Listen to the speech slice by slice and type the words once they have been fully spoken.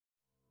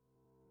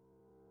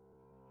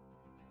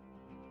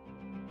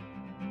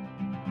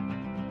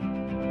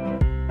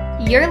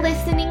You're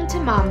listening to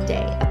Mom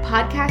Day, a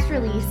podcast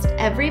released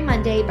every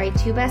Monday by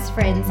two best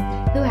friends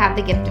who have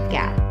the gift of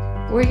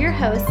gab. We're your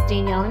hosts,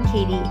 Danielle and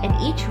Katie, and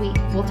each week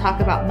we'll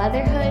talk about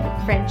motherhood,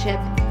 friendship,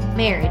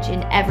 marriage,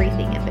 and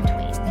everything in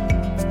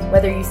between.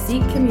 Whether you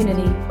seek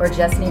community or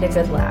just need a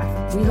good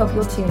laugh, we hope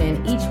you'll tune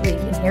in each week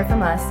and hear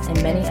from us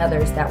and many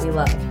others that we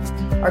love.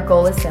 Our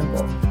goal is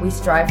simple. We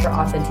strive for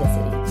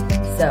authenticity.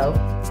 So,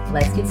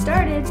 let's get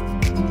started.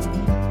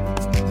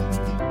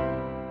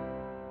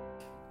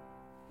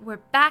 We're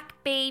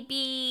back,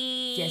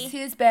 baby. Guess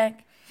who's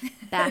back?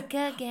 Back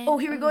again. Oh,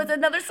 here we go with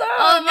another song.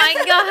 Oh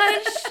my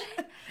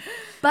gosh.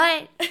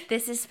 But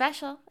this is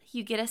special.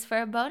 You get us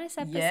for a bonus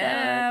episode.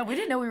 Yeah, we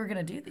didn't know we were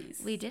going to do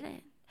these. We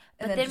didn't.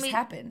 But then it just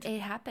happened. It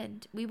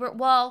happened. We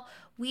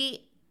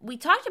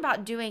talked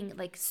about doing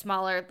like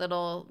smaller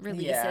little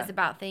releases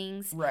about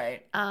things.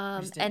 Right.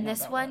 And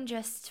this one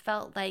just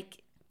felt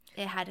like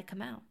it had to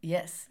come out.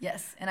 Yes.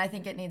 And I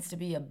think it needs to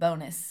be a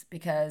bonus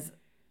because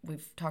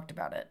we've talked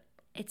about it.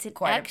 It's an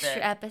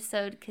extra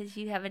episode because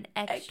you have an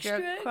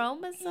extra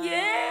chromosome.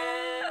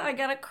 Yeah, I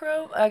got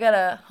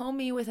a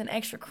homie with an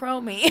extra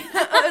chromie.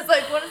 I was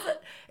like, what is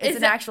it? It's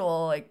an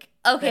actual like.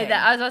 Okay, thing.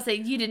 I was about to say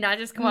you did not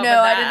just come up with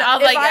that. I did not. I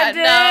was like, I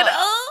did.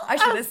 No. I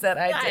should have said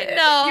I did.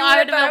 No, I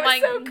would have been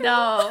like, so cool.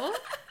 No.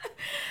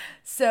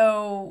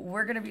 So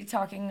we're gonna be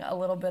talking a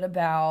little bit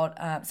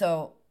about.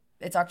 So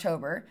it's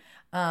October,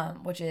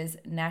 which is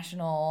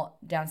National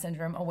Down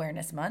Syndrome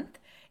Awareness Month.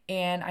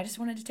 And I just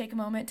wanted to take a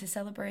moment to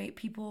celebrate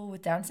people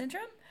with Down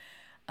syndrome.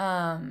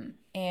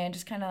 And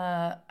just kind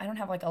of, I don't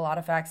have like a lot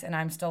of facts and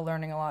I'm still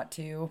learning a lot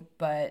too,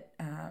 but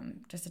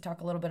just to talk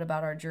a little bit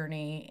about our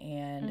journey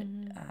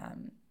and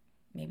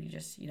maybe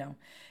just,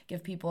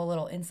 give people a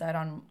little insight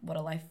on what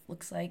a life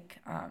looks like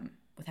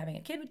with having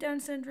a kid with Down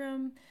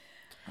syndrome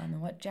and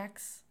what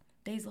Jack's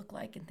days look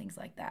like and things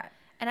like that.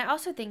 And I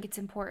also think it's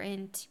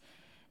important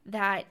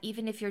that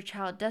even if your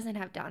child doesn't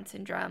have Down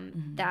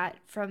syndrome, that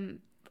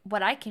from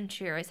what I can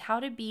share is how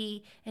to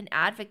be an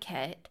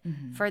advocate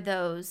for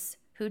those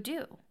who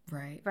do.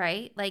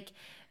 Right? Like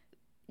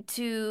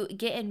to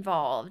get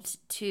involved,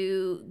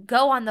 to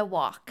go on the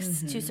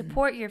walks, to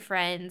support your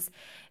friends.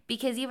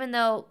 Because even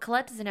though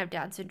Colette doesn't have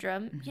Down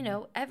syndrome,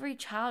 every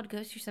child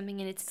goes through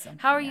something, and it's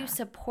how are you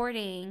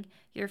supporting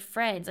your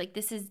friends? Like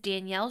this is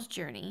Danielle's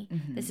journey.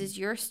 This is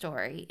your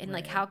story. And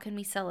like how can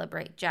we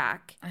celebrate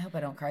Jack? I hope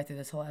I don't cry through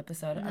this whole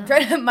episode. I'm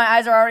trying to, my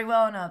eyes are already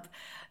welling up.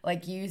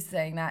 Like you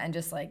saying that and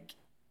just like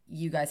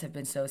you guys have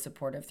been so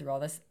supportive through all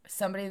this.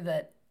 Somebody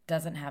that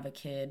doesn't have a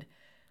kid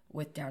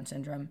with Down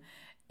syndrome,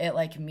 it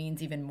like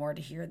means even more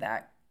to hear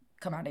that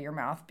come out of your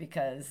mouth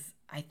because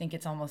I think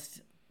it's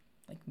almost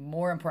like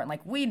more important.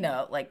 Like we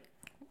know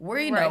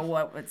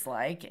what it's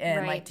like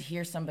and like to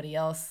hear somebody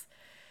else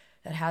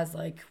that has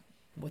like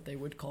what they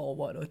would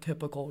call a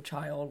typical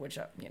child, which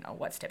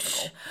what's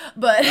typical,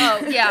 but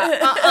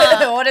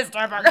what is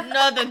typical?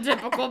 Nothing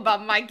typical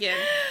about my kid.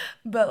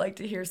 But like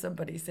to hear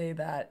somebody say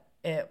that,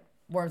 it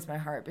warms my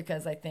heart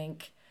because I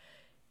think,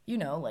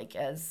 like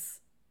as,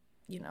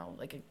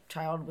 like a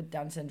child with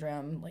Down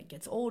syndrome, like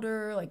gets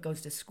older, like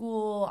goes to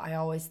school, I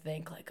always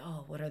think like,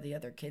 oh, what are the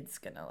other kids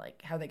gonna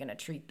like, how are they gonna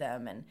treat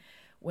them? And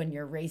when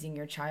you're raising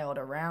your child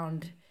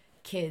around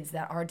kids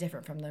that are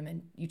different from them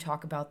and you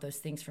talk about those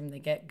things from the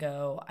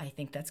get-go, I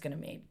think that's gonna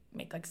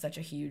make like such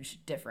a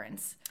huge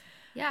difference.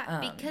 Yeah,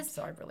 because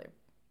so I really,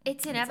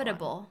 it's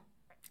inevitable.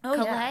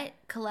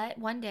 Colette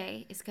one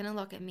day is gonna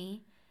look at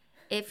me.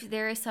 If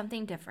there is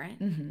something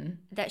different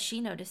that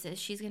she notices,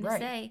 she's going to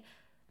say,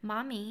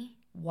 Mommy.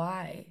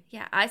 Why?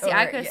 Yeah, I see.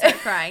 I could start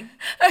crying.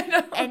 I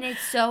know. And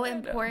it's so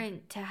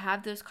important to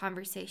have those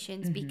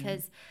conversations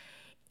because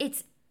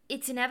it's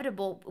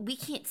inevitable. We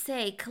can't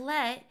say,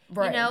 Colette,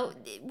 what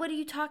are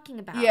you talking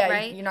about? Yeah,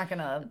 right? You're not going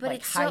to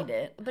hide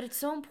it. But it's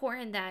so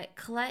important that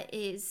Colette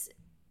is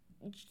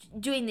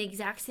doing the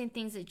exact same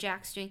things that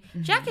Jack's doing.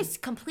 Jack is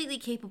completely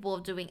capable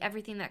of doing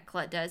everything that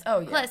Colette does.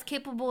 Oh, yeah. Colette is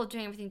capable of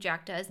doing everything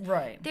Jack does.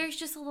 Right. There's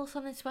just a little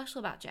something special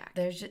about Jack.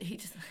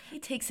 He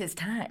takes his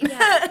time.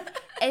 Yeah.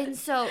 And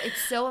so it's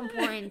so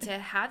important to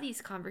have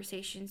these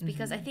conversations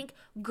because I think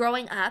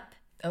growing up,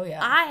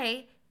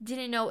 I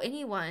didn't know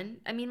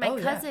anyone. I mean, my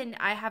cousin,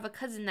 I have a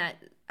cousin that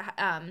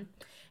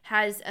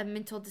has a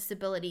mental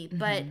disability,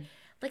 but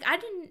like I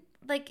didn't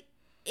like.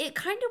 It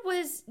kind of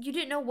was, you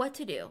didn't know what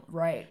to do.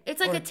 Right. It's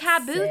like a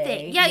taboo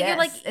thing. Yeah,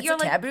 yes, you're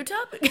like... taboo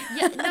topic?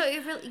 Yeah, no,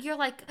 you're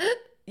like...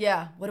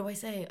 yeah, what do I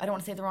say? I don't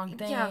want to say the wrong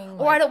thing. Yeah,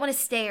 or I don't want to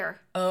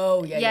stare.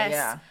 Oh,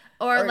 yeah.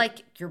 Or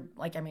like... You're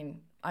like, I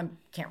mean, I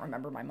can't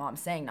remember my mom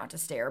saying not to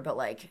stare, but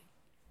like,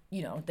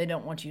 they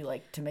don't want you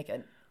like to make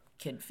a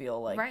kid feel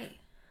like... Right.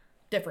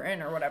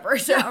 different or whatever.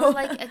 So or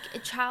like a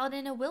child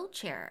in a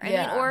wheelchair. I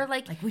mean, or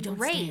like we don't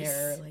race.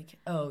 Stare. Like,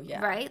 oh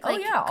yeah. Right? Like, oh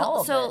yeah,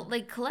 all of so it.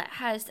 like Colette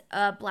has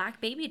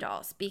black baby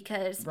dolls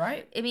because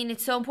I mean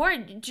it's so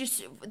important.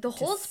 Just the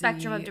whole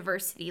spectrum of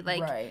diversity.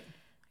 Like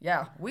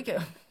yeah, we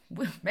could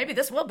maybe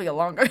this will be a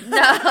longer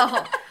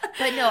I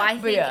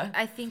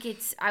think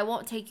it's I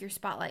won't take your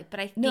spotlight, but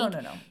I think no.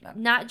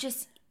 not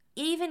just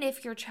even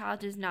if your child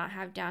does not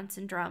have Down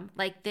syndrome,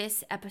 like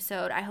this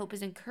episode, I hope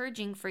is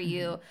encouraging for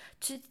you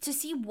to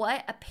see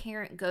what a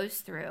parent goes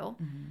through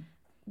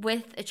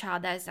with a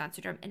child that has Down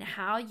syndrome and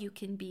how you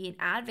can be an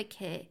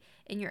advocate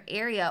in your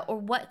area, or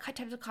what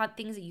types of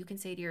things that you can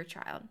say to your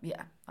child.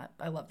 Yeah,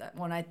 I love that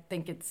one. I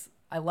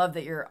love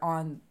that you're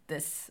on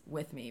this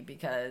with me,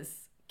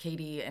 because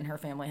Katie and her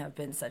family have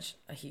been such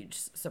a huge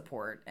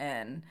support.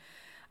 And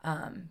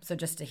so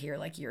just to hear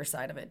like your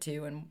side of it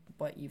too, and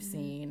what you've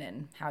seen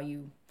and how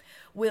you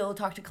will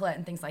talk to Colette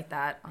and things like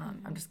that.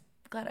 I'm just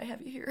glad I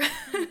have you here.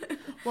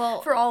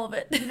 Well, for all of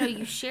it.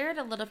 You shared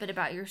a little bit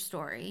about your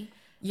story.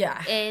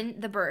 Yeah. In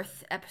the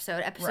birth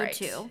episode right.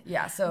 2.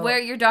 Yeah. So where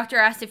your doctor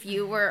asked if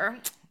you were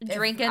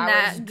drinking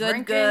that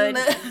good.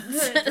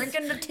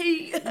 Drinking the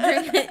tea.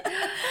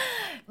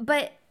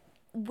 But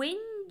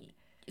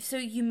so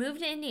you moved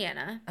to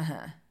Indiana.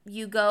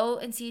 You go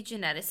and see a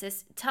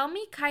geneticist. Tell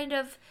me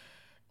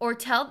or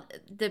tell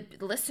the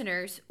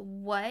listeners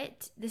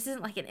this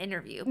isn't like an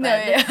interview.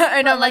 But,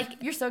 I know.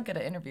 Like, you're so good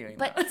at interviewing.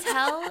 But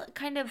tell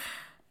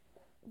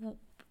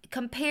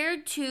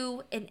compared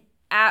to an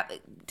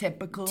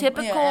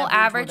typical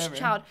average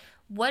child,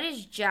 what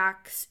does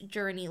Jack's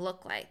journey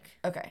look like?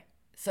 Okay.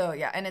 So,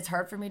 yeah, and it's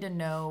hard for me to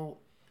know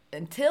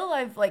until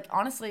I've, like,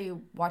 honestly,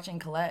 watching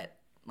Colette,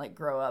 like,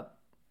 grow up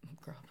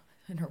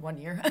in her 1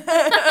 year.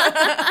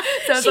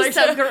 She's like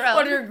so grown.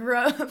 1 year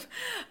grow up.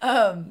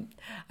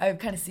 I've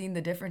kind of seen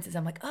the differences.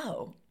 I'm like,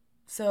 oh,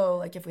 so,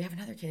 like, if we have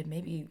another kid,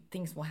 maybe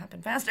things will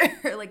happen faster.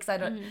 Like, 'cause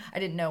I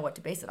didn't know what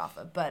to base it off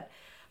of. But,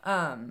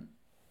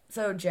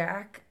 so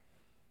Jack,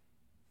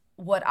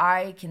 what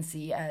I can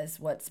see as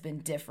what's been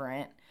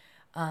different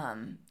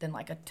than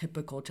like a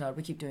typical child,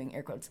 we keep doing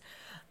air quotes,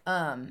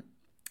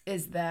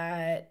 is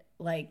that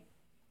like,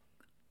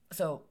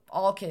 so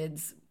all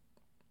kids,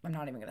 I'm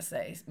not even going to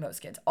say most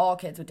kids, all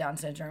kids with Down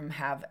syndrome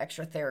have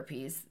extra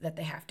therapies that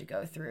they have to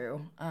go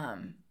through.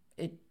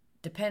 It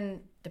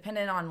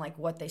depending on like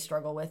what they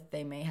struggle with,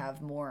 they may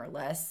have more or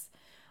less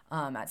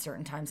at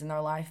certain times in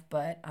their life.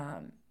 But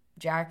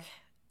Jack,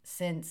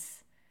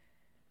 since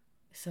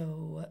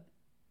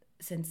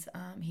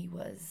he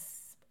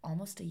was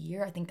almost a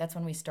year, I think that's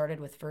when we started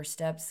with First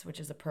Steps, which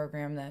is a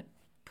program that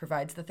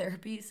provides the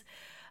therapies.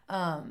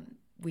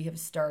 We have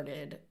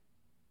started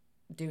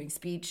doing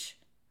speech,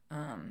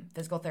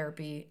 physical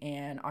therapy,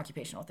 and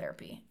occupational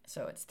therapy.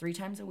 So it's 3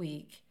 times a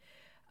week.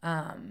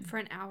 For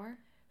an hour?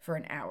 For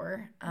an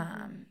hour.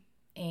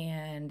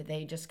 And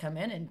they just come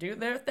in and do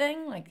their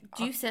thing. Like,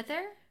 do you sit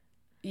there?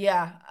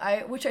 Yeah,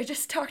 I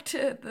just talked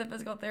to the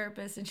physical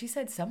therapist, and she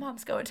said some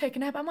moms go and take a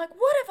nap. I'm like,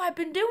 what have I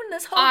been doing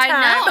this whole time?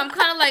 I know. I'm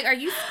kind of like, are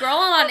you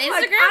scrolling on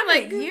Instagram? I'm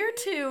like year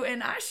 2,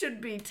 and I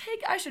should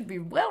be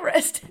well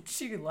rested.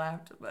 She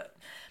laughed, but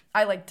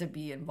I like to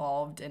be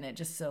involved in it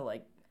just so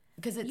like,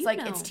 because it's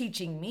it's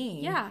teaching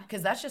me. Yeah.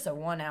 Because that's just a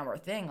 1 hour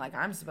thing. Like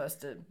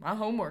my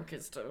homework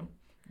is to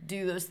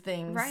do those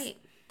things right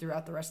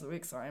throughout the rest of the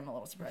week. So I'm a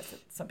little surprised that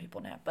some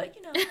people nap, but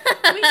we each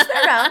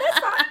their own. That's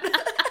fine.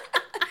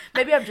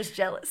 Maybe I'm just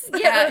jealous.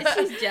 Yeah,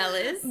 she's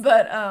jealous.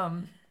 But,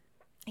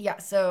 yeah,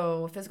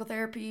 so physical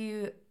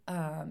therapy,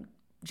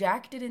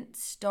 Jack didn't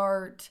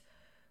start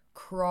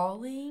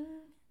crawling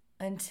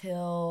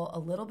until a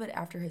little bit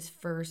after his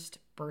first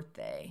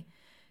birthday,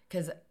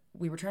 because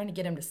we were trying to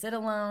get him to sit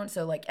alone.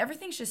 So, like,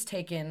 everything's just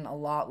taken a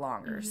lot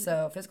longer.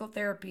 So physical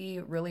therapy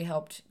really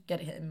helped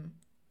get him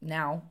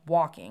now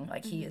walking.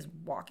 Like, he is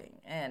walking.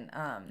 And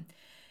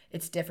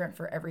it's different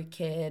for every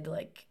kid.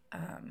 Like,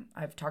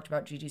 I've talked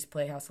about Gigi's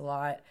Playhouse a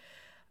lot.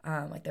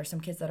 Like, there's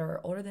some kids that are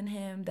older than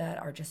him that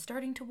are just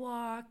starting to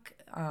walk.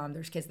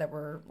 There's kids that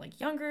were like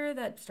younger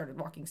that started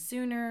walking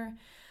sooner.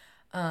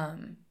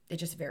 It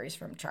just varies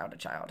from child to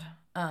child.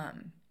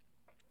 And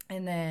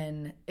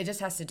then it just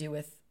has to do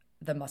with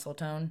the muscle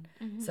tone.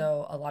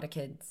 So a lot of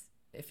kids,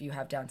 if you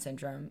have Down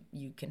syndrome,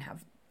 you can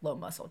have low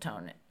muscle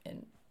tone.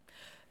 And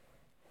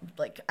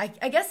like, I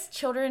guess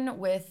children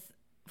with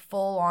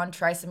full on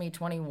trisomy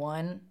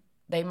 21,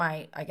 they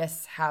might, I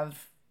guess,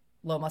 have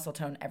low muscle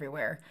tone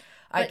everywhere.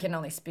 But I can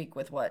only speak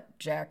with what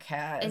Jack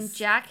has. And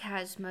Jack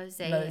has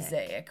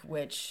mosaic.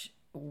 Which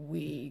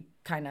we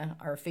kind of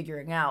are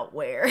figuring out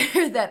where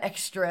that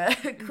extra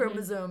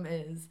chromosome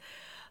is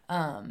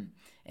and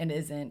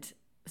isn't.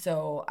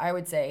 So I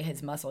would say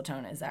his muscle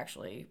tone is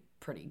actually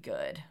pretty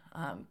good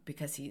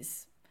because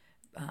he's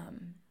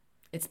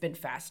it's been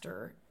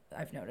faster,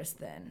 I've noticed,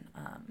 than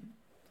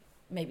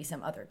maybe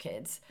some other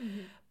kids.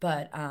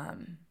 But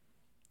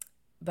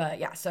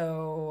yeah,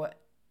 so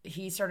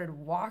he started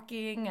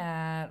walking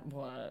at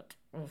what?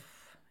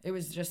 It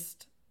was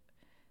just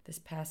this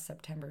past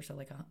September, so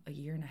like a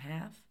year and a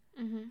half,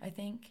 I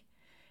think.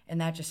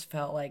 And that just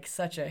felt like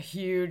such a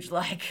huge,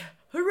 like,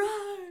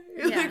 hurrah!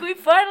 Yeah. Like, we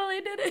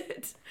finally did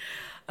it.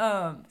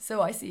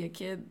 So I see a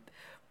kid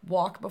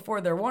walk before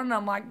they're 1, and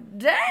I'm like,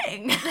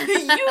 dang,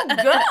 you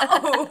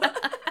go.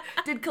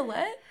 Did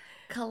Colette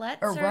Colette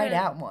or started, right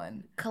at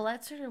one.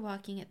 Colette started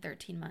walking at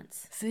 13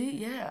 months. See,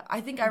 yeah.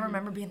 I think I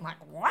remember being like,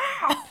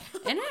 wow.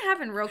 And it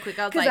happened real quick.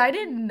 I was Because like, I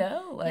didn't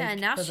know. Like, yeah,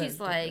 and now 'cause she's I was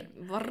like,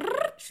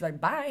 different. She's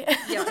like, bye.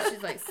 yeah,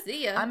 she's like,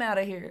 see ya. I'm out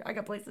of here. I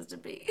got places to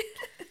be.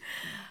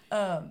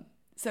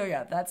 So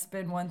yeah, that's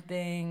been one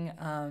thing.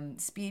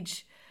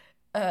 Speech,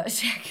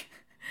 Jack,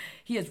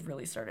 he has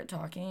really started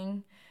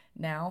talking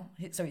now.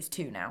 So he's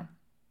 2 now.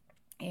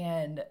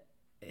 And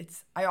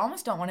I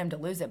almost don't want him to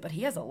lose it, but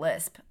he has a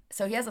lisp.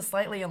 So he has a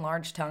slightly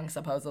enlarged tongue,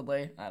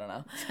 supposedly. I don't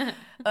know.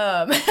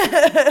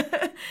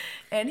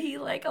 And he,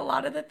 like, a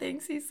lot of the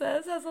things he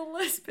says has a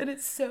lisp, and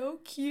it's so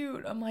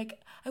cute. I'm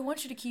like, I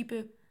want you to keep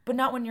it, but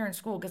not when you're in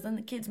school, because then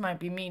the kids might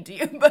be mean to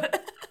you.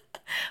 But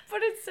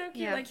it's so cute.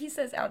 Yeah. Like, he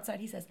says outside,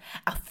 he says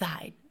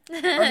outside. Or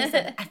he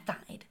says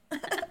outside.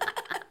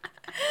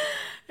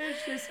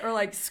 It's just, or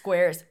like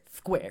squares,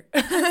 square.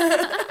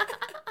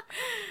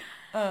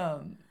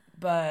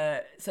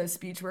 But so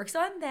speech works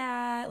on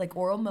that, like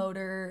oral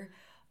motor.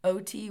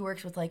 OT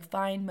works with like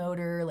fine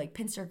motor, like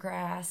pincer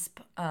grasp,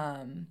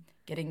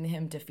 getting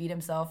him to feed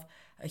himself.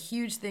 A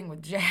huge thing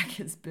with Jack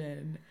has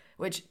been,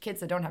 which kids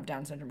that don't have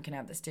Down syndrome can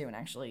have this too, and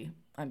actually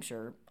I'm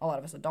sure a lot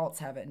of us adults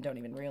have it and don't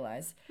even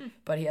realize,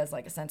 but he has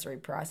like a sensory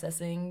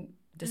processing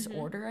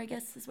disorder, I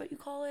guess is what you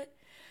call it.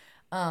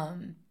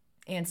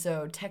 And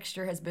so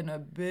texture has been a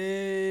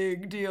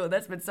big deal.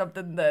 That's been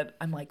something that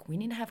I'm like, we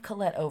need to have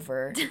Colette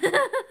over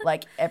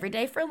like every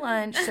day for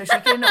lunch so she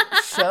can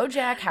show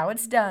Jack how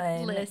it's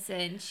done.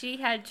 Listen, she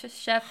had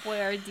Chef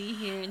Boyardee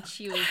here, and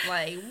she was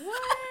like,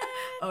 what?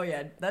 Oh,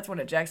 yeah. That's one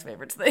of Jack's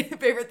favorite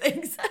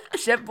things.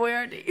 Chef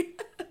Boyardee.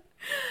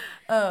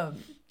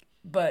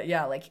 But,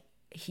 yeah, like,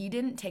 he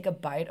didn't take a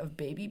bite of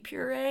baby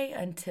puree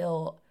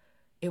until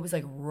it was,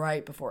 like,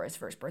 right before his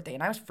first birthday.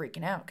 And I was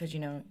freaking out because, you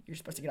know, you're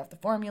supposed to get off the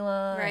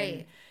formula. Right.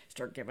 And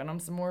start giving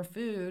him some more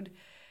food.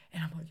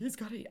 And I'm like, he's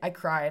got to eat. I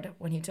cried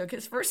when he took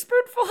his first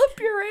spoonful of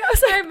puree. I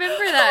was like, I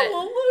remember that.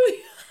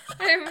 Hallelujah.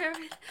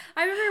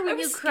 I remember when I you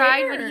was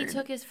cried when he scared.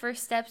 took his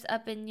first steps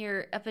up in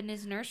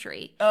his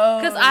nursery.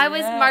 Oh, Because I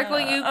was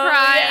marking you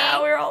crying.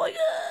 Yeah, we were all like,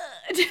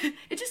 ugh.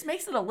 It just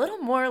makes it a little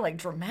more like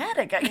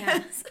dramatic, I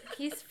guess.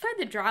 He's for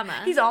the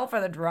drama. He's all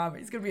for the drama.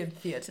 He's gonna be in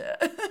theater.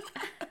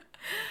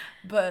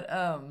 But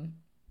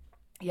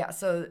yeah.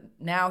 So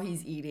now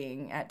he's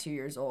eating at 2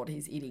 years old.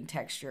 He's eating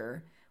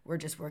texture. We're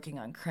just working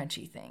on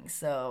crunchy things.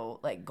 So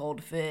like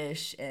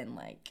goldfish and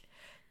like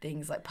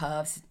things like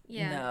puffs.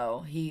 Yeah.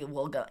 No, he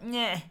will go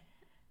nah.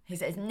 He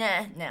says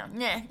nah, no,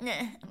 nah,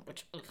 nah.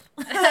 Which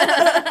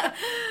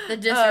The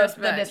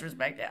disrespect. the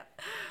disrespect, yeah.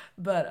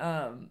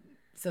 But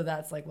so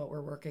that's like what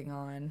we're working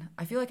on.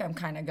 I feel like I'm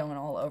kind of going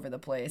all over the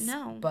place.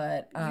 No,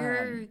 but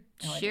you're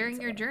I sharing didn't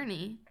say your that.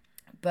 journey.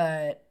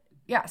 But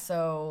yeah,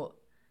 so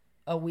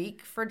a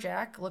week for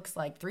Jack looks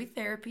like 3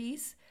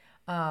 therapies.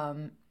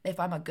 If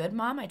I'm a good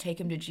mom, I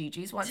take him to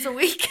Gigi's once a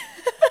week.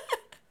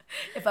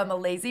 If I'm a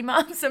lazy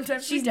mom,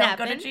 sometimes She's we don't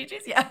go napping. to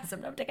Gigi's. Yeah,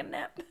 sometimes I'm taking a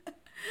nap.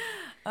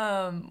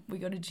 We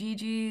go to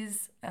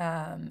Gigi's,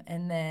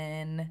 and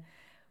then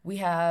we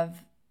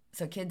have,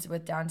 so kids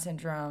with Down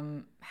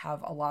syndrome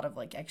have a lot of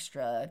like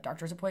extra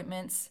doctor's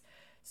appointments.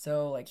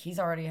 So like he's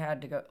already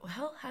had to go.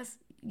 Well,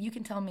 you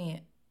can tell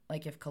me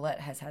like if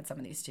Colette has had some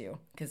of these too,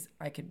 because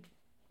I could,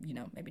 you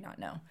know, maybe not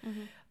know.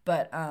 Mm-hmm.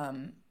 But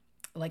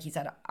like he's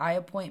had an eye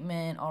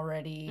appointment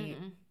already.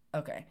 Mm-mm.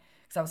 Okay.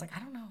 Because I was like, I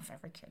don't know if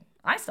every kid.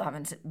 I still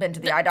haven't been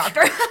to the eye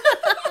doctor.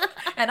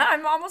 And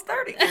I'm almost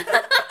 30.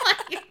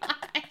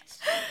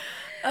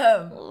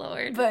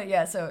 Lord. But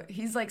yeah, so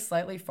he's like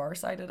slightly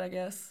farsighted, I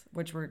guess,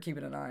 which we're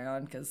keeping an eye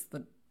on because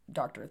the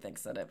doctor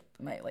thinks that it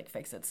might like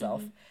fix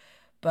itself.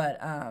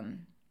 But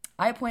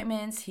eye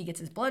appointments, he gets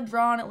his blood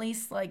drawn at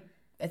least like,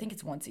 I think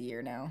it's once a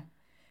year now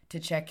to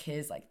check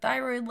his like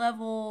thyroid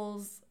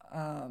levels.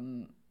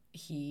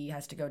 He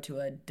has to go to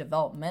a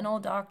developmental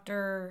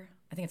doctor.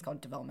 I think it's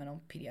called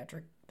developmental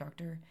pediatric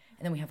doctor.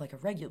 And then we have like a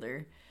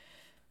regular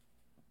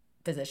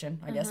physician,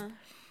 I guess.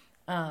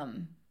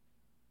 And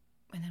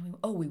then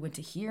we went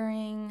to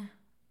hearing,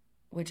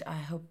 which I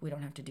hope we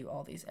don't have to do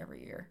all these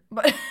every year.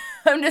 But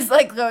I'm just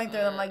like going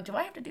through them like, do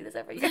I have to do this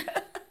every year?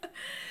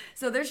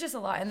 So there's just a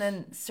lot. And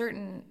then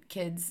certain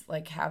kids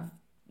like have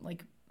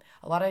like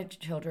a lot of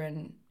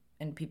children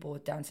and people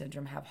with Down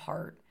syndrome have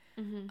heart.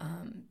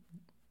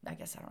 I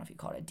guess I don't know if you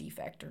call it a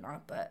defect or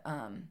not, but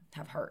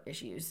have heart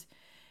issues.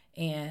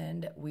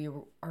 And we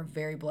are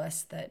very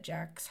blessed that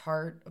Jack's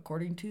heart,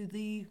 according to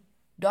the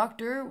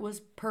doctor, was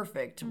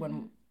perfect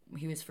when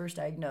he was first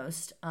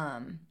diagnosed.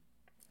 So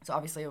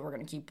obviously we're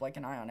going to keep like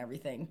an eye on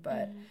everything,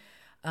 but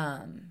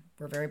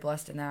we're very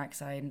blessed in that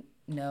because I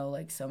know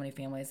like so many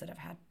families that have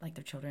had like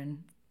their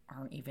children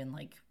aren't even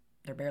like,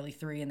 they're barely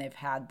 3 and they've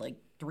had like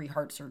 3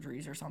 heart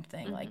surgeries or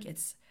something. Like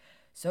it's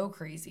so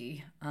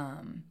crazy.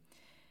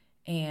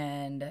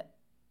 And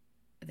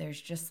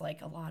there's just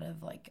like a lot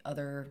of like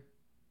other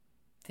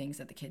things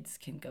that the kids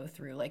can go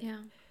through. Like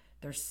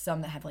there's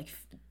some that have like,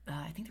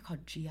 I think they're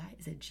called GI.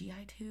 Is it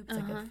GI tube? It's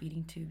like a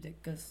feeding tube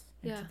that goes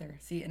into their,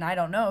 see, and I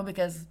don't know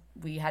because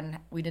we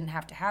didn't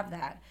have to have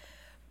that.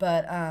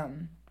 But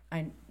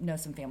I know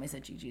some families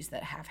at Gigi's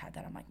that have had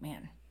that. I'm like,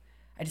 man,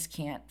 I just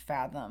can't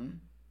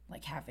fathom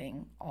like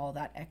having all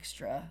that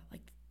extra.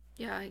 Like,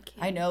 yeah, I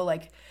can't. I know,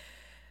 like,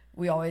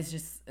 we always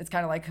just, it's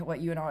kind of like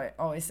what you and I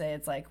always say.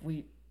 It's like,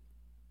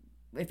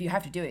 if you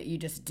have to do it, you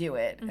just do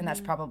it. And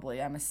that's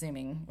probably, I'm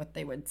assuming, what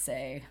they would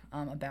say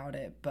about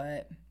it.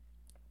 But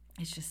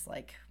it's just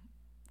like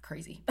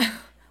crazy.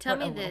 Tell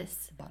me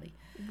this. Body.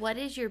 What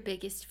is your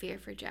biggest fear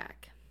for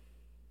Jack?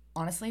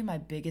 Honestly, my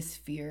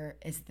biggest fear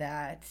is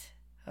that,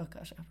 oh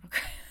gosh, I'm gonna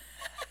cry.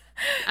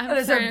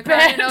 I'm starting to cry.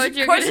 I don't know what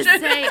you're going to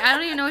say. I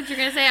don't even know what you're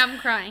going to say. I'm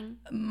crying.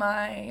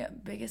 My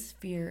biggest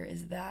fear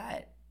is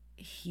that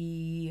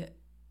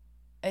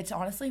it's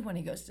honestly when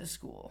he goes to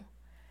school.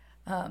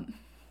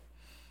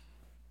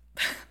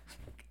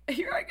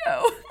 Here I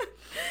go.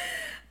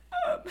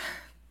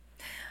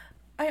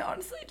 I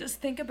honestly just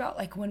think about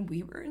like when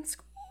we were in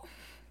school.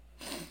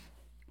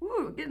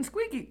 Ooh, getting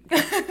squeaky.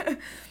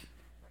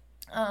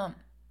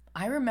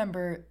 I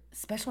remember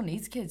special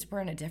needs kids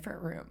were in a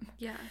different room.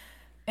 Yeah.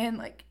 And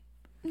like,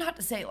 not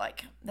to say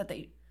like that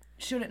they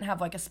shouldn't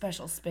have like a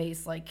special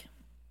space like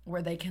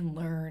where they can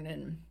learn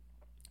and,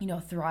 you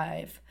know,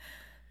 thrive.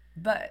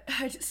 But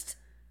I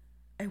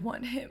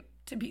want him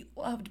to be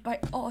loved by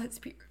all his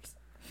peers.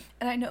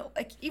 And I know,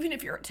 like, even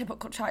if you're a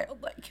typical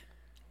child, like,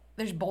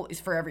 there's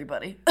bullies for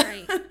everybody.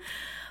 Right.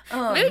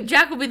 Maybe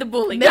Jack will be the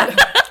bully.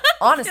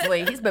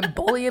 Honestly, he's been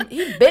bullying.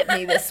 He bit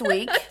me this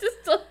week.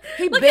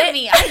 Look at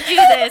me.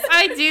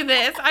 I do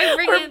this.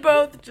 We're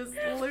both just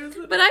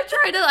losing. But I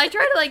try to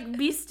like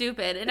be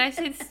stupid, and I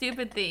say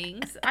stupid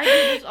things. I do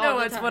this all the time.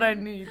 No, it's what I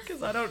need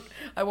because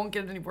I won't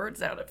get any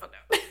words out if I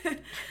don't.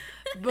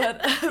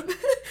 But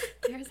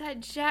there's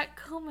that Jack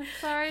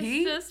Commissar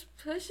just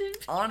pushing.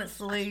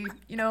 Honestly,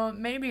 you know,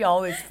 maybe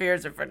all these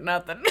fears are for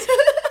nothing.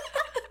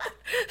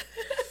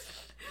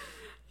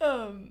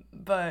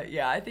 But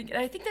yeah, I think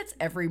that's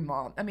every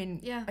mom. I mean,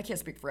 yeah. I can't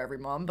speak for every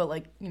mom, but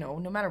like, you know,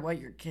 no matter what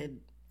your kid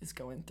is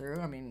going through,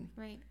 I mean,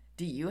 right.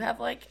 Do you have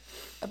like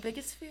a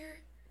biggest fear?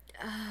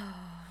 Oh.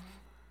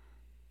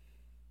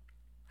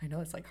 I know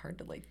it's like hard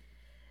to like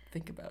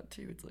think about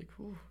too. It's like,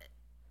 whew.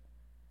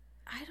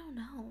 I don't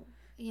know.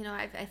 You know,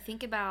 I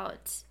think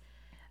about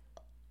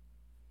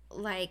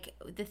like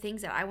the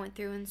things that I went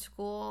through in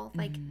school,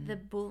 like the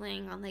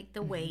bullying on like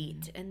the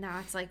weight, and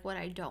that's like what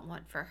I don't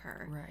want for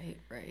her. Right.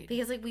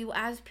 Because like we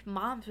as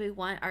moms, we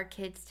want our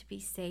kids to be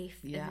safe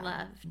and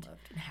loved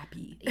and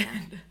happy.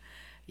 Yeah.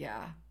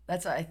 Yeah.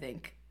 That's what I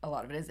think a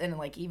lot of it is. And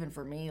like even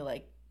for me,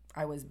 like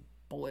I was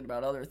bullied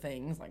about other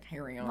things like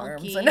hairy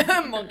arms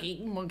and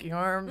monkey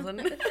arms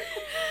and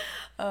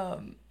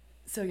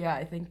so yeah,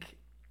 I think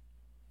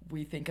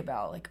we think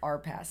about like our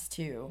past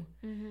too,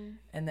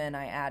 and then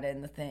I add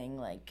in the thing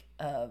like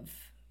of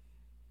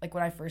like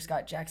when I first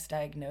got Jack's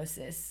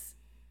diagnosis,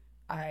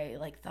 I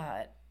like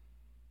thought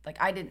like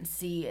I didn't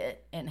see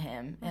it in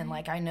him, and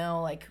like I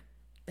know like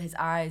his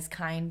eyes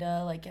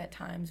kinda like at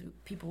times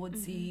people would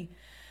see,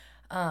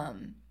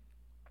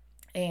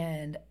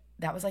 and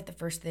that was like the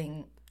first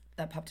thing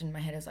that popped into my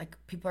head. Is like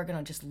people are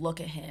gonna just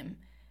look at him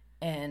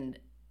and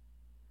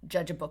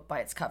judge a book by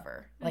its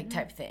cover, like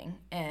type thing,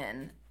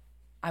 and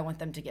I want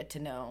them to get to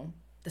know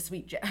the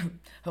sweet Jack.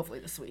 Hopefully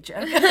the sweet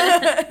Jack.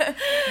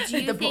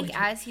 Do you think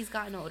as he's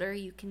gotten older,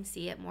 you can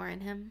see it more in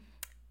him?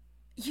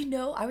 You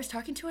know, I was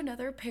talking to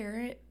another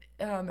parent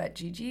at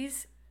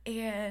Gigi's,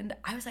 and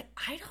I was like,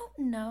 I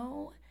don't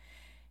know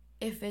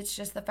if it's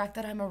just the fact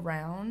that I'm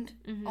around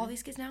all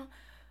these kids now.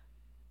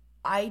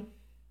 I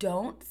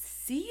don't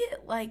see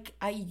it like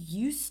I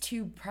used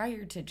to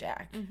prior to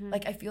Jack.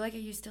 Like, I feel like I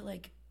used to,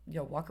 like, you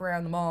know, walk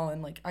around the mall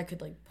and, like, I could,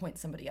 like, point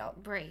somebody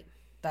out. Right.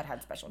 That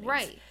had special needs.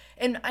 Right.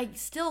 And I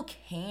still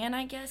can,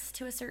 I guess,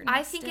 to a certain extent.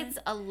 I think it's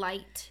a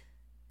light.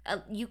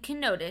 You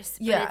can notice,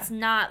 but it's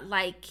not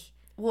like...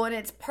 Well, and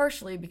it's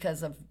partially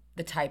because of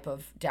the type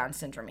of Down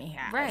syndrome he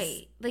has.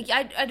 Right. Like,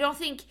 I don't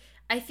think...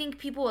 I think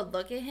people would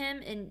look at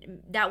him,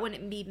 and that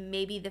wouldn't be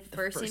maybe the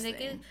first thing they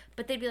could...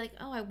 But they'd be like,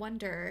 oh, I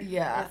wonder.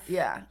 Yeah.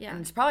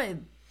 And it's probably...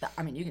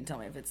 I mean, you can tell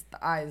me if it's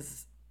the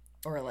eyes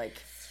or, like...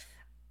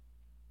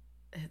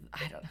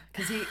 I don't know,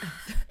 because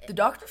the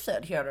doctor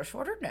said he had a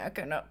shorter neck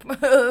and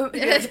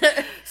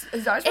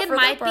his eyes were it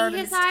might be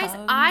his eyes.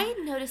 Tongue. I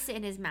noticed it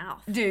in his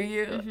mouth. Do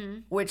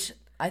you? Which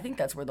I think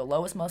that's where the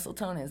lowest muscle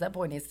tone is. That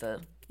boy needs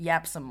to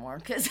yap some more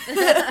because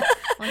well,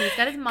 he's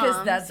got his mom.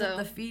 Because that's what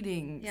the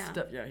feeding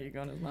stuff. Yeah, he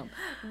got his mom.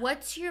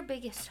 What's your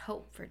biggest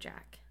hope for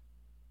Jack?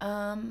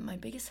 My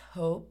biggest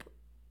hope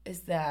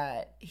is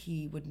that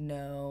he would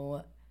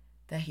know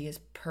that he is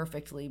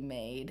perfectly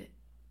made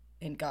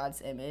in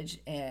God's image,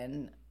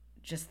 and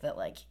just that,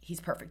 like, he's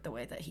perfect the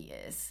way that he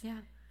is. Yeah.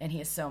 And he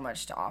has so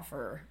much to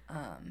offer.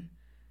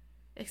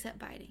 Except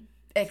biting.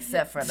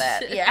 Except for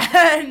that.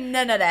 Yeah.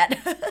 None of that.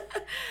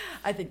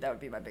 I think that would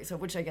be my biggest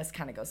hope, which I guess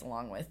kind of goes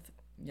along with,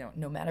 you know,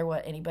 no matter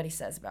what anybody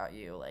says about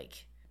you,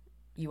 like,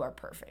 you are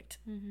perfect.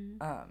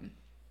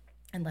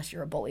 Unless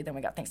you're a bully, then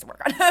we got things to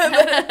work on.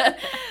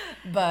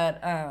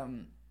 But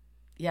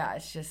yeah,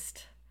 it's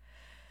just,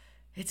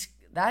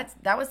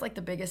 that was, like,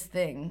 the biggest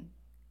thing.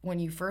 when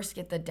you first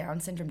get the Down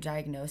syndrome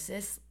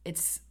diagnosis,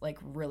 it's like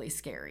really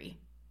scary.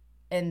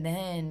 And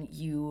then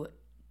you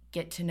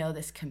get to know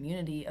this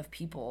community of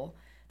people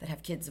that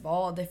have kids of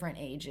all different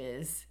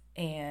ages.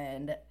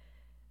 And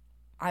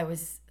I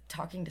was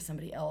talking to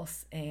somebody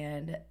else,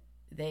 and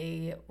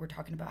they were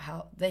talking about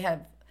how they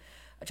have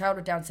a child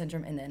with Down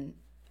syndrome and then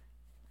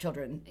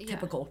children,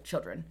 typical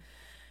children.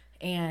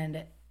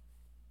 And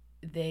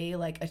they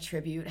like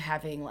attribute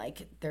having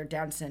like their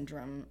Down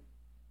syndrome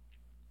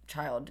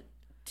child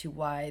to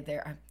why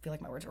they're, I feel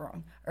like my words are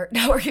wrong or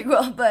not working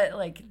well, but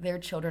like their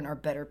children are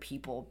better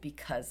people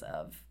because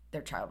of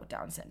their child with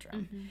Down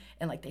syndrome.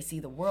 And like they see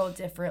the world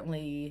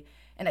differently.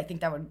 And I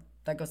think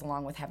that goes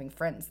along with having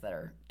friends that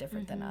are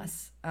different than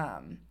us.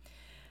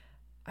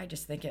 I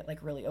just think it like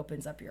really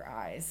opens up your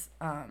eyes.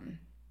 I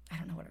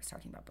don't know what I was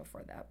talking about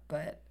before that,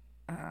 but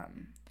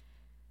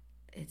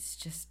it's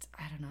just,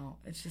 I don't know.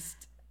 It's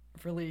just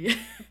really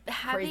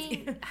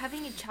crazy.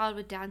 Having a child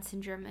with Down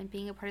syndrome and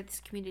being a part of this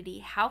community,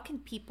 how can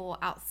people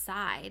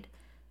outside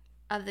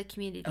of the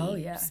community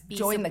be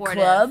join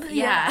supportive? the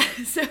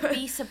club?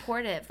 Be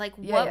supportive. Like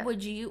what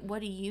do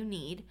you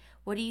need?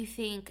 What do you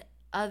think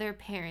other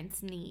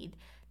parents need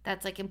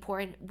that's like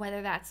important,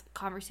 whether that's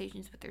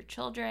conversations with their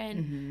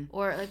children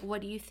or like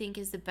what do you think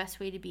is the best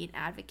way to be an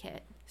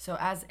advocate? So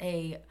as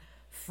a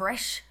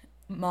fresh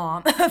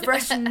mom,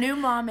 new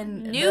mom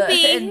and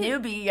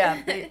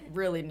newbie,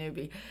 really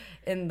newbie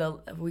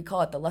we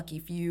call it the lucky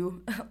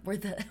few. we're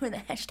the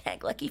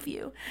hashtag lucky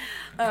few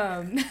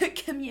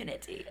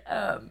community.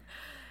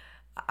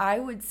 I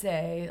would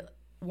say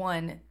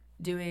one,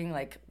 doing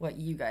like what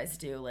you guys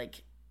do,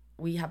 like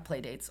we have play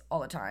dates all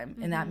the time,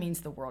 and that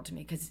means the world to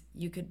me, because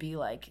you could be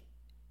like,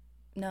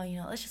 no,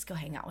 let's just go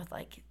hang out with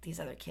like these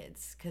other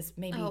kids, because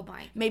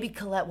maybe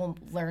Colette will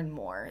learn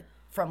more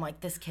from like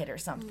this kid or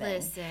something.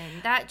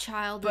 Listen, that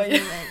child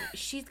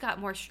she's got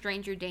more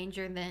stranger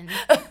danger than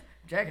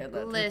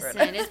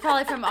listen, it's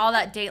probably from all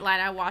that Dateline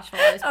I watched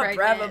while I was pregnant.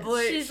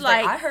 Probably. She's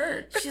like, I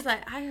heard. She's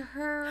like, I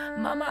heard.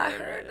 Mama, I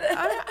heard.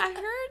 I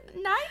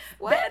heard knife.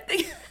 What? Bad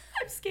thing.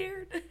 I'm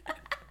scared.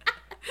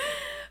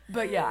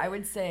 But yeah, I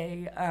would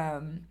say,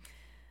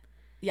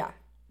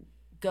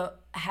 go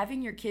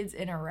having your kids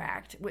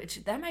interact,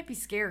 which that might be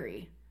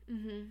scary.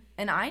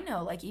 And I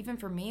know, like, even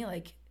for me,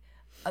 like,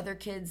 other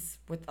kids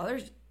with other,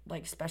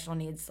 like, special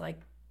needs, like,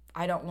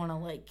 I don't want to,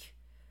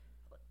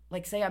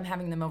 like, say I'm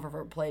having them over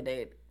for a play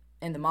date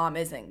and the mom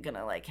isn't going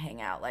to, like,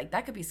 hang out. Like,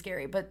 that could be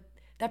scary, but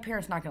that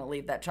parent's not going to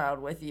leave that child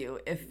with you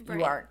if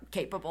you aren't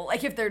capable,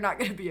 like, if they're not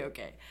going to be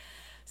okay.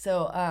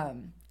 So,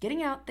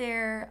 getting out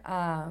there,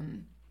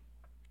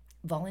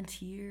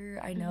 volunteer.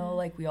 I know,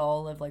 like, we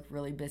all live, like,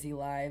 really busy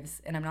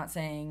lives, and I'm not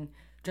saying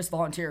just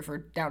volunteer for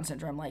Down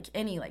syndrome, like,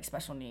 any, like,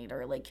 special need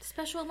or, like...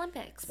 Special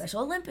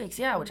Olympics,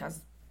 yeah, which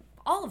has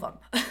all of them.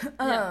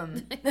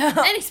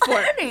 Any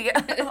sport.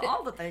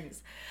 All the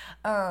things.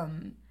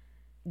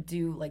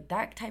 Do, like,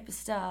 that type of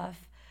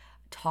stuff.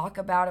 Talk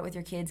about it with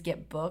your kids.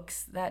 Get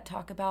books that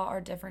talk about our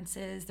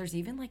differences. There's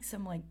even, like,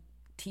 some, like,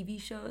 TV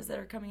shows that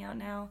are coming out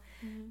now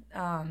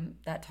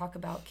that talk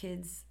about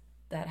kids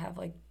that have,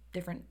 like,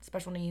 different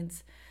special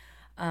needs.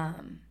 I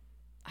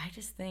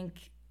just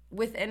think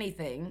with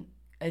anything,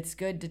 it's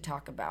good to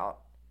talk about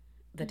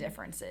the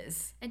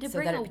differences and to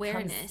bring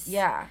awareness.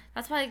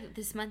 That's why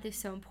this month is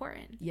so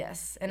important.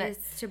 Yes, and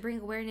it's to bring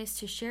awareness,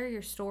 to share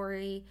your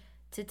story,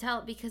 to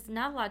tell, because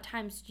not a lot of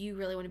times do you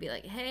really want to be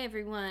like, hey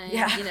everyone,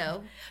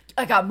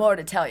 I got more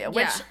to tell you,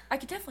 which I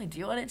could definitely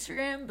do on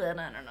Instagram, but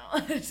I don't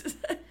know.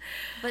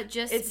 But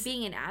just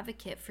being an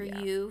advocate for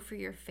you, for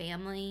your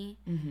family.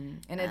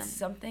 And it's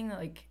something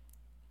like,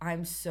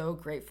 I'm so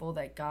grateful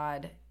that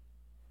God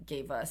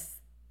gave us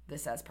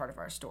this as part of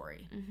our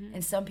story.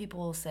 And some people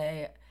will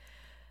say,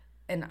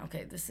 and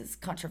okay, this is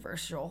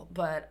controversial,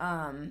 but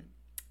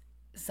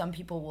some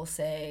people will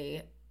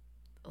say,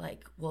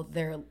 like, well,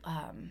 they're,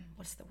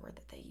 what's the word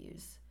that they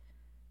use?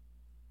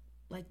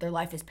 Like, their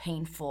life is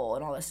painful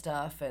and all this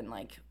stuff, and,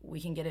 like, we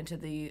can get into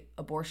the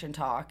abortion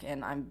talk,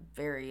 and I'm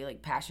very,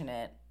 like,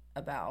 passionate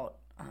about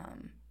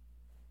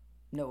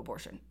no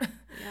abortion.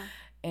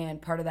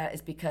 And part of that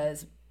is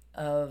because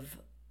of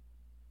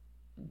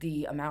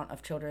the amount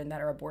of children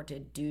that are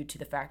aborted due to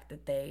the fact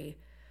that they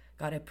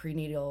got a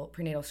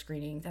prenatal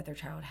screening that their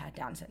child had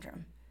Down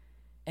syndrome.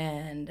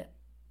 And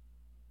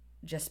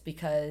just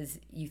because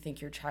you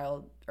think your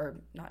child, or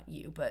not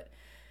you, but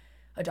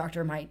a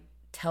doctor might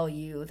tell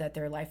you that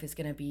their life is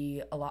going to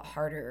be a lot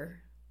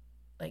harder,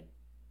 like,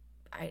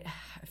 I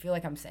feel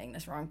like I'm saying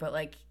this wrong, but,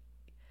 like,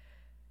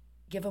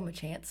 give them a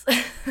chance.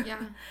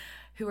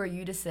 Who are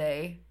you to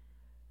say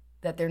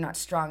that they're not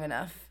strong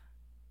enough?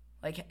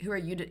 Like, who are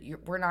you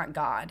we're not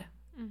God.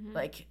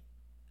 Like,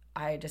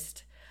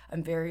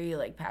 I'm very,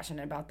 like,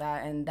 passionate about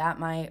that, and that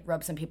might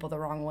rub some people the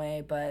wrong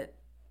way, but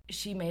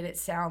she made it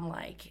sound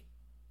like,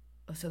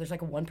 so there's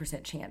like a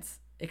 1% chance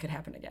it could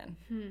happen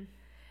again.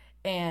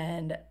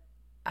 And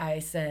I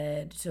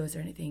said, so is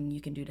there anything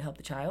you can do to help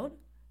the child?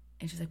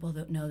 And she's like, well,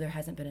 no, there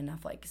hasn't been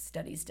enough, like,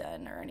 studies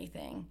done or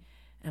anything.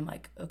 And I'm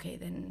like, okay,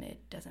 then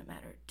it doesn't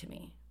matter to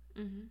me.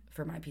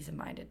 for my peace of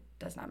mind, it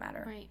does not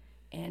matter. Right.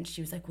 And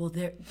she was like, well,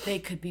 they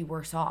could be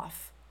worse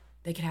off.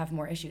 They could have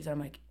more issues. And I'm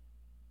like,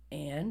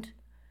 and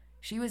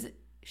she was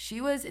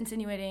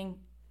insinuating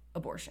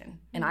abortion.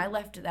 And I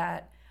left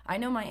that, I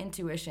know my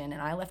intuition,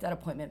 and I left that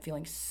appointment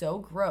feeling so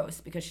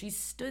gross because she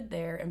stood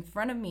there in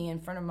front of me, in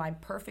front of my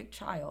perfect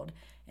child,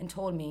 and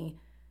told me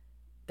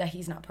that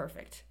he's not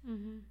perfect.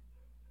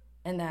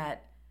 And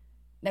that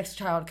next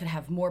child could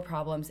have more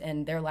problems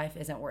and their life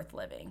isn't worth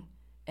living.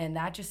 And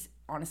that just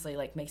honestly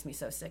like makes me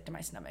so sick to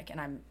my stomach,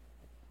 and I'm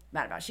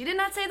mad about it. She did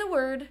not say the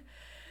word.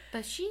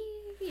 But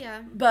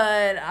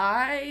But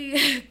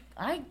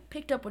I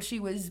picked up what she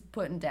was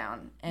putting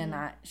down, and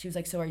she was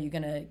like, so are you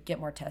going to get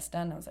more tests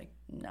done? I was like,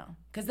 no.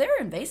 Because they're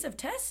invasive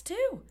tests,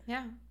 too.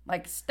 Yeah.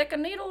 Like, stick a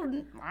needle,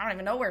 I don't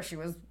even know where she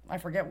was. I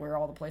forget where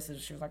all the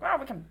places. She was like, well,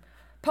 we can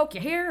poke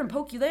you here and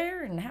poke you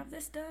there and have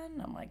this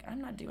done. I'm like,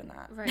 I'm not doing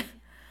that. Right.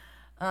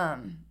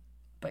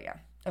 But yeah.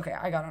 Okay,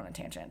 I got on a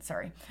tangent.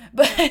 Sorry.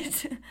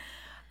 But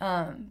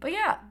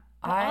yeah.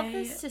 All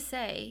this to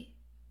say,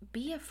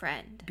 be a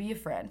friend. Be a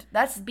friend.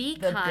 That's be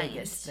the kind.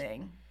 biggest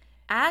thing.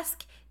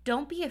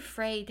 Don't be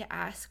afraid to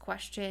ask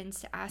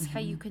questions, to ask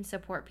how you can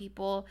support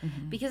people.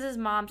 Because as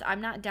moms,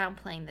 I'm not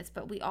downplaying this,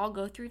 but we all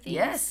go through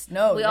things.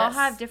 We all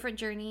have different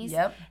journeys.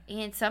 Yep.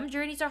 And some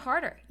journeys are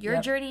harder.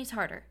 Your journey is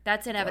harder.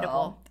 That's inevitable.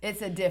 Well,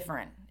 it's a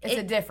different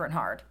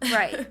hard.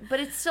 Right. But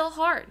it's still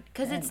hard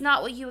because it's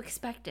not what you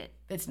expected.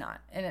 It's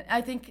not. And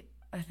I think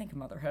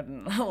motherhood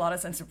in a lot of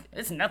sense,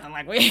 it's nothing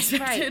like we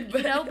expected.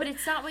 Right. But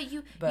it's not what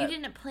you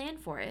didn't plan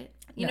for it.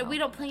 You know, we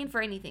don't plan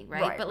for anything,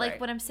 right? But like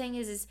what I'm saying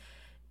is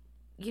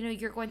you know,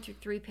 you're going through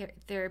 3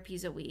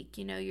 therapies a week.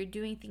 You know, you're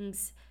doing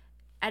things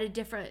at a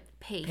different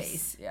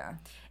pace. Yeah.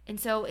 And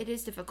so it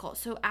is difficult.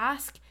 So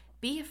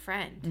be a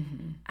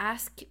friend.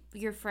 Ask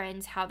your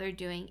friends how they're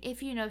doing.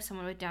 If you know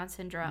someone with Down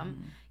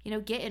syndrome, you know,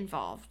 get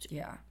involved.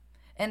 Yeah.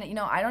 And, you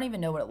know, I don't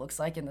even know what it looks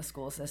like in the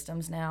school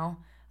systems now.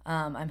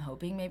 I'm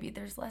hoping maybe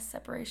there's less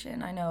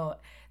separation. I know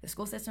the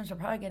school systems are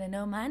probably going to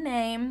know my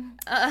name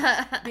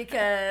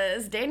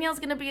because Danielle's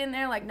going to be in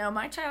there like, no,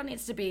 my child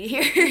needs to be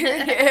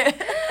here.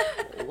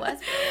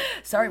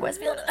 Westfield. Sorry,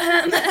 Westfield.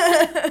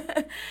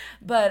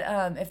 But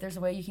if there's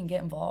a way you can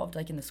get involved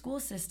like in the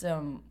school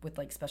system with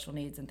like special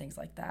needs and things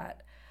like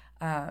that.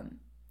 And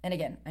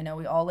again, I know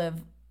we all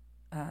live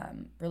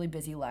really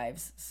busy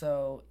lives.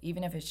 So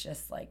even if it's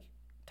just like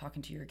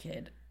talking to your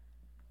kid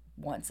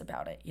once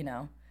about it, you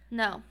know.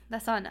 No,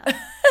 that's not enough.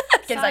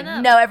 Kids like,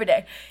 no, every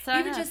day.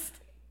 Even just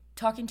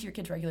talking to your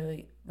kids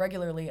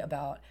regularly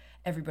about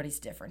everybody's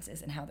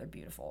differences and how they're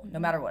beautiful, no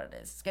matter what it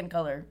is. Skin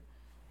color,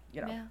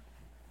 you know,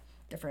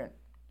 different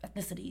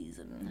ethnicities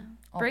and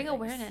all bring the things.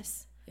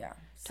 awareness. Yeah.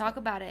 Talk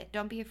about it.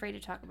 Don't be afraid to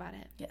talk about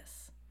it.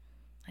 Yes.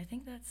 I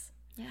think that's...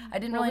 Yeah. I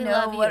didn't really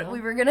know what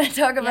we were going to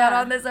talk about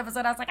on this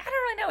episode. I was like, I don't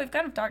really know. We've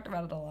kind of talked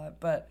about it a lot,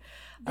 but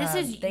thanks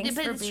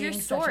for being your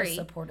story. Such a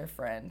supportive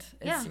friend.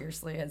 It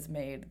seriously has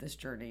made this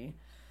journey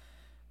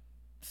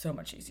so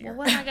much easier. Well,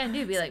 what am I going to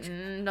do? Be like,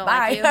 don't bye.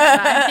 like you?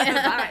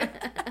 Bye.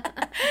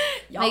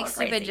 Y'all make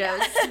stupid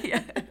jokes.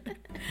 Yeah.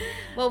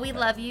 Well, we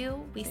love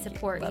you. We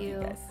support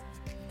you.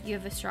 You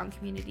have a strong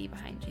community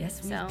behind you.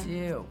 Yes, we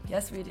do.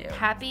 Yes, we do.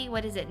 Happy,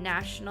 what is it,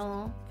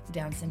 National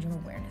Down Syndrome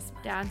Awareness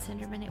Month. Down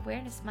Syndrome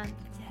Awareness Month.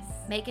 Yes.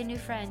 Make a new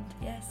friend.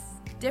 Yes.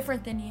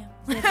 Different than you.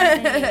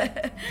 Different than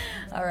you.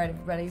 All right,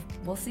 everybody.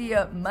 We'll see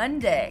you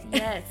Monday.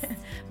 Yes.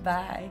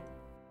 Bye.